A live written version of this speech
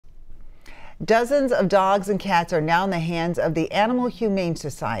Dozens of dogs and cats are now in the hands of the Animal Humane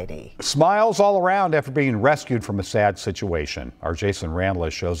Society. Smiles all around after being rescued from a sad situation. Our Jason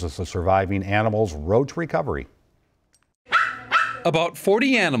Randler shows us the surviving animals' road to recovery. About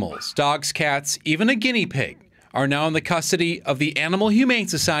 40 animals, dogs, cats, even a guinea pig, are now in the custody of the Animal Humane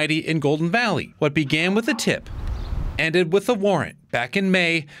Society in Golden Valley. What began with a tip ended with a warrant back in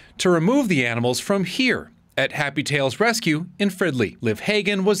May to remove the animals from here at Happy Tails Rescue in Fridley. Liv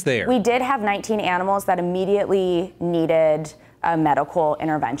Hagen was there. We did have 19 animals that immediately needed a medical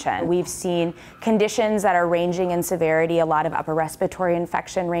intervention. We've seen conditions that are ranging in severity, a lot of upper respiratory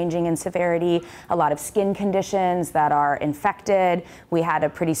infection ranging in severity, a lot of skin conditions that are infected. We had a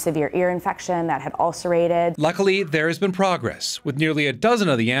pretty severe ear infection that had ulcerated. Luckily, there has been progress, with nearly a dozen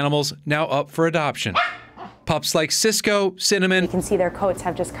of the animals now up for adoption. Pups like Cisco, Cinnamon. You can see their coats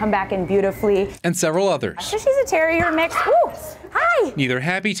have just come back in beautifully. And several others. So she's a terrier mix. Ooh, hi. Neither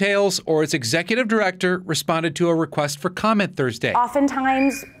Happy Tails or its executive director responded to a request for comment Thursday.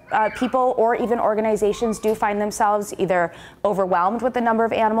 Oftentimes, people or even organizations do find themselves either overwhelmed with the number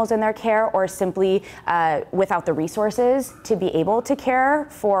of animals in their care or simply without the resources to be able to care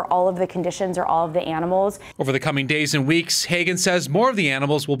for all of the conditions or all of the animals. Over the coming days and weeks, Hagen says more of the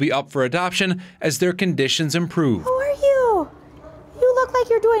animals will be up for adoption as their conditions improve. How are you? You look like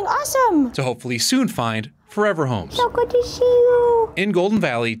you're doing awesome. To hopefully soon find forever homes. So good to see you. In Golden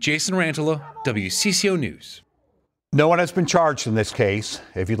Valley, Jason Rantala, WCCO News. No one has been charged in this case.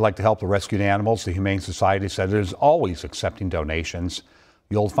 If you'd like to help the rescued animals, the Humane Society said it is always accepting donations.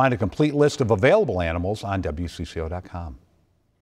 You'll find a complete list of available animals on WCCO.com.